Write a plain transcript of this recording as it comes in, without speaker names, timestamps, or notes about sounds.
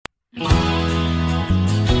Hi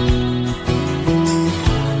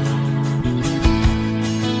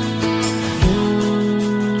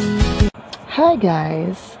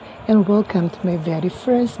guys, and welcome to my very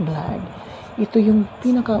first vlog. Ito yung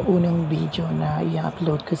pinakaunang video na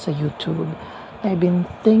i-upload ko sa YouTube. I've been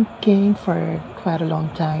thinking for quite a long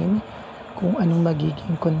time kung anong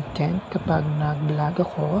magiging content kapag nag-vlog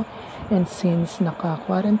ako. And since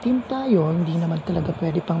naka-quarantine tayo, hindi naman talaga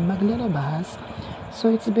pwede pang maglalabas. So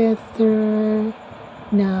it's better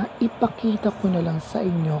na ipakita ko na lang sa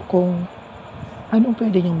inyo kung anong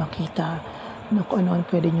pwede niyong makita, na kung ano ang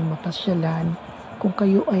pwede niyong mapasyalan kung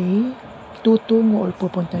kayo ay tutungo or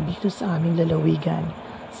pupunta dito sa aming lalawigan,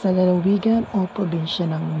 sa lalawigan o probinsya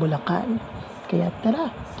ng Bulacan. Kaya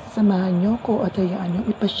tara, samahan niyo ko at hayaan niyo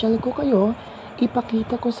ipasyal ko kayo,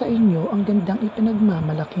 ipakita ko sa inyo ang gandang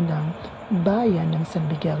ipinagmamalaki ng bayan ng San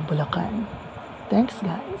Miguel, Bulacan. Thanks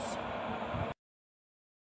guys!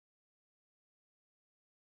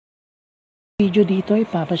 Video dito ay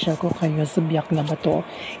papasyal ko kayo sa BIAK na BATO.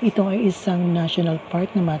 Ito ay isang national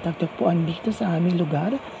park na matagpuan dito sa aming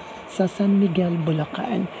lugar sa San Miguel,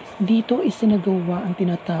 Bulacan. Dito isinagawa ang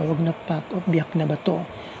tinatawag na part of BIAK na BATO.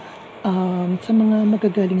 Sa mga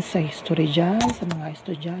magagaling sa history dyan, sa mga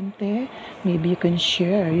estudyante, maybe you can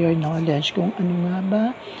share your knowledge kung ano nga ba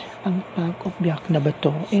ang park of BIAK na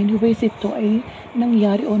BATO. Anyways, ito ay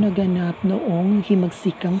nangyari o naganap noong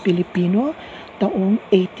himagsikang Pilipino taong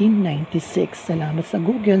 1896. Salamat sa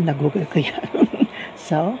Google, nag-Google ko yan.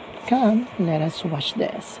 So, come, let us watch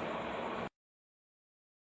this.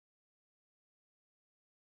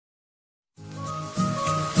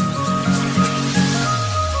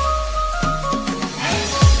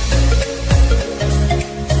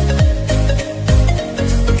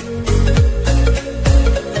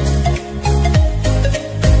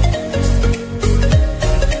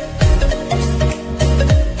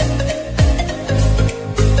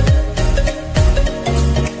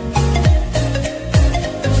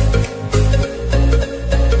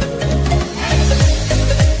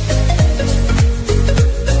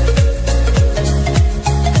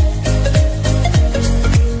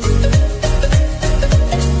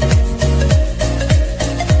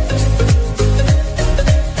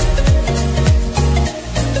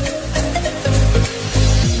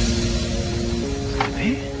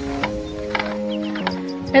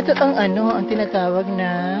 Ito ang ang tinatawag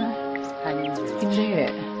na hindi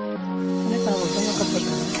tinatawag na kapag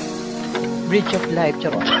bridge of life,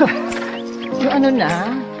 charot. Yung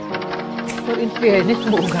na, so in fairness,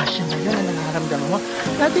 buuga siya na yun, ang nakaramdaman mo.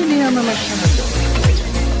 Dati hindi naman siya mag-doon.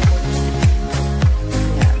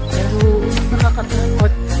 Pero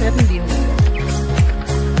nakakatakot, pero hindi mo.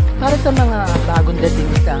 Para sa mga bagong dating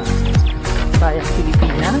sa bayang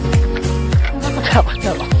Pilipinas, nakakatakot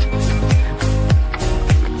naman.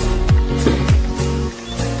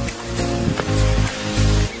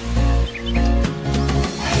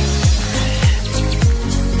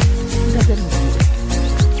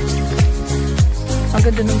 Ang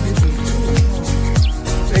ganda ng beauty.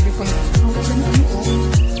 Pwede ko na. Ang ganda ng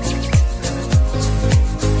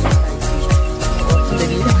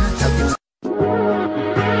sandali lang ha. Sabi mo.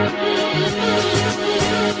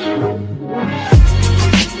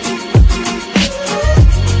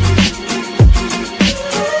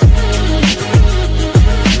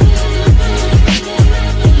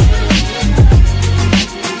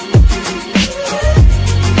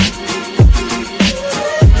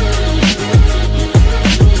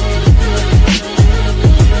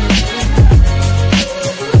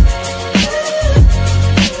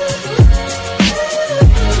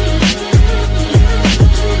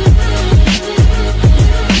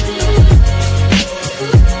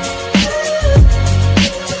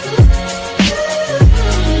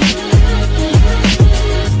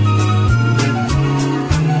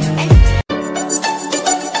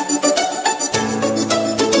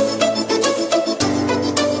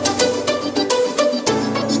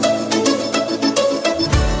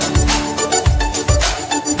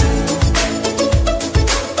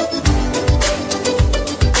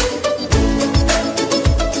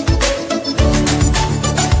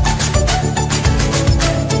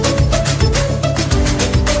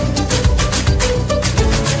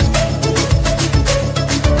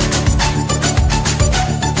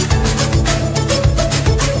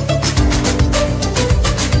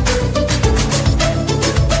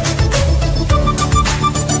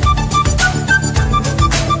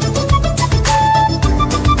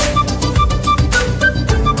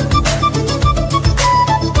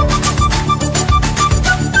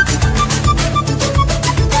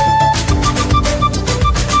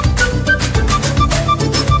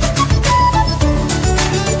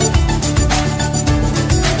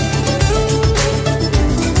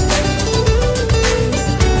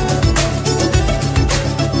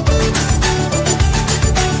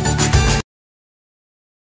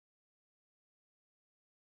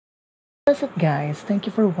 That's it guys. Thank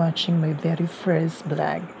you for watching my very first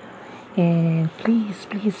vlog. And please,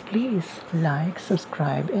 please, please like,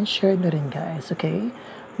 subscribe, and share na rin guys, okay?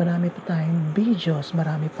 Marami pa tayong videos,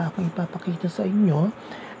 marami pa akong ipapakita sa inyo.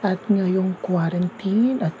 At ngayong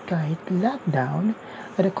quarantine at kahit lockdown,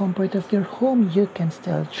 at the comfort of your home, you can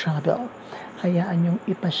still travel. Hayaan yung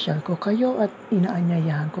ipasyal ko kayo at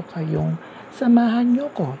inaanyayahan ko kayong samahan nyo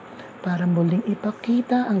ko para muling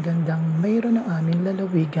ipakita ang gandang mayroon ng aming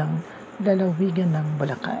lalawigan ng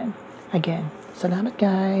Bulacan. Again, salamat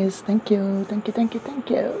guys. Thank you. Thank you, thank you, thank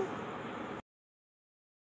you.